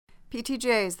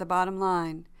PTJ is the bottom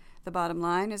line. The bottom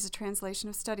line is a translation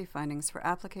of study findings for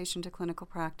application to clinical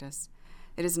practice.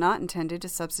 It is not intended to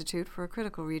substitute for a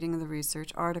critical reading of the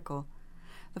research article.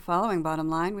 The following bottom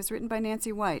line was written by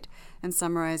Nancy White and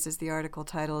summarizes the article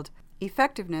titled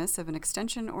Effectiveness of an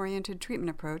Extension-Oriented Treatment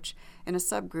Approach in a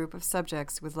Subgroup of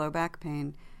Subjects with Low Back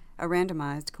Pain, a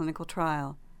Randomized Clinical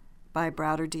Trial, by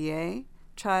Browder D.A.,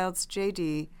 Childs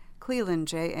J.D., Cleland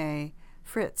J.A.,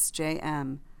 Fritz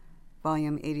J.M.,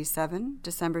 Volume 87,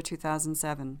 December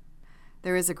 2007.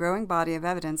 There is a growing body of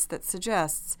evidence that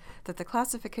suggests that the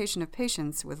classification of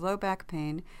patients with low back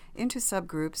pain into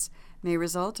subgroups may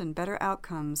result in better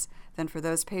outcomes than for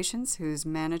those patients whose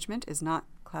management is not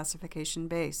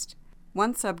classification-based.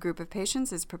 One subgroup of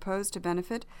patients is proposed to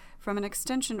benefit from an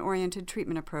extension-oriented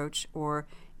treatment approach, or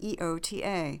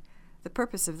EOTA. The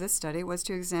purpose of this study was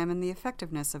to examine the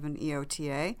effectiveness of an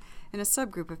EOTA in a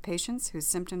subgroup of patients whose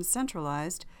symptoms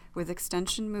centralized with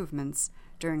extension movements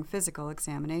during physical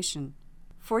examination.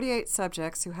 48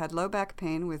 subjects who had low back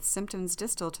pain with symptoms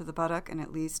distal to the buttock and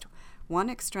at least one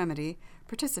extremity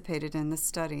participated in this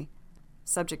study.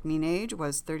 Subject mean age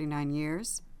was 39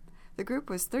 years. The group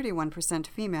was 31%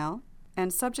 female,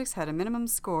 and subjects had a minimum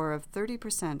score of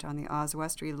 30% on the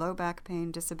Oswestry Low Back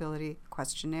Pain Disability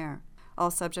Questionnaire. All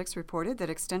subjects reported that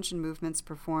extension movements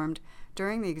performed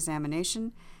during the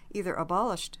examination either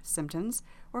abolished symptoms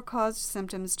or caused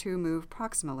symptoms to move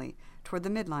proximally toward the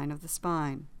midline of the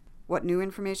spine. What new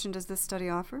information does this study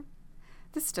offer?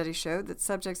 This study showed that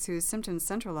subjects whose symptoms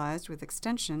centralized with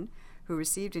extension, who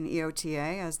received an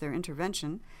EOTA as their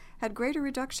intervention, had greater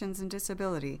reductions in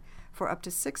disability for up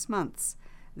to 6 months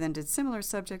than did similar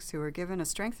subjects who were given a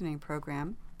strengthening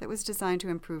program that was designed to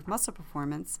improve muscle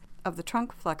performance of the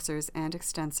trunk flexors and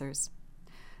extensors.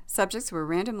 Subjects were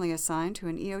randomly assigned to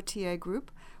an EOTA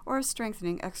group or a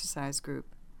strengthening exercise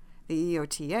group. The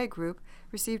EOTA group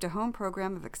received a home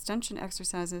program of extension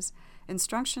exercises,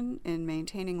 instruction in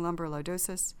maintaining lumbar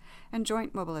lordosis, and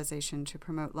joint mobilization to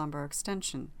promote lumbar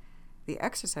extension. The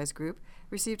exercise group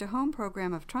received a home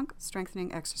program of trunk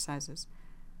strengthening exercises.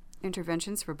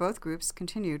 Interventions for both groups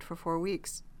continued for 4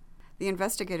 weeks. The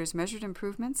investigators measured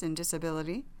improvements in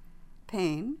disability,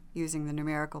 pain, using the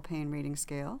numerical pain rating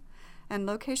scale, and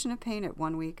location of pain at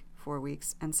 1 week, 4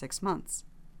 weeks, and 6 months.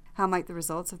 How might the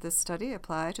results of this study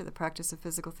apply to the practice of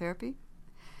physical therapy?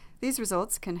 These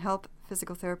results can help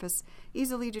physical therapists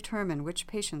easily determine which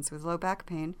patients with low back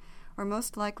pain are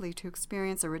most likely to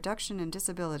experience a reduction in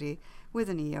disability with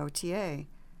an EOTA.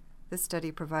 This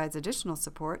study provides additional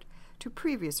support to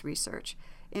previous research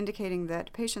indicating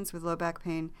that patients with low back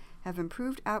pain have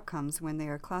improved outcomes when they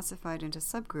are classified into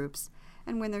subgroups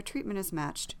and when their treatment is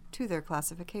matched to their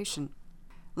classification.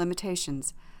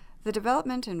 Limitations. The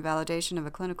development and validation of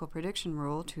a clinical prediction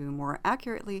rule to more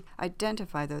accurately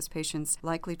identify those patients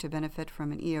likely to benefit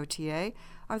from an EOTA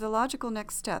are the logical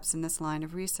next steps in this line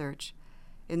of research.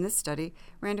 In this study,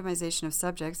 randomization of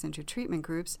subjects into treatment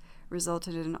groups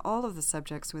resulted in all of the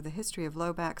subjects with a history of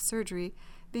low back surgery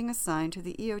being assigned to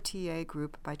the EOTA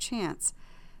group by chance.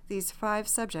 These 5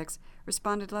 subjects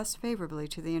responded less favorably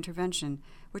to the intervention,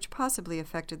 which possibly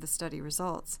affected the study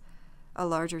results. A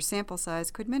larger sample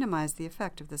size could minimize the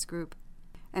effect of this group.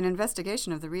 An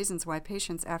investigation of the reasons why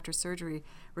patients after surgery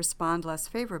respond less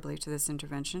favorably to this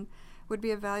intervention would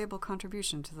be a valuable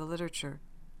contribution to the literature.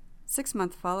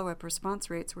 6-month follow-up response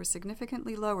rates were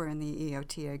significantly lower in the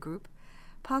EOTA group,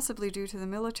 possibly due to the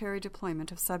military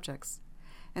deployment of subjects,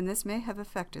 and this may have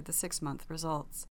affected the 6-month results.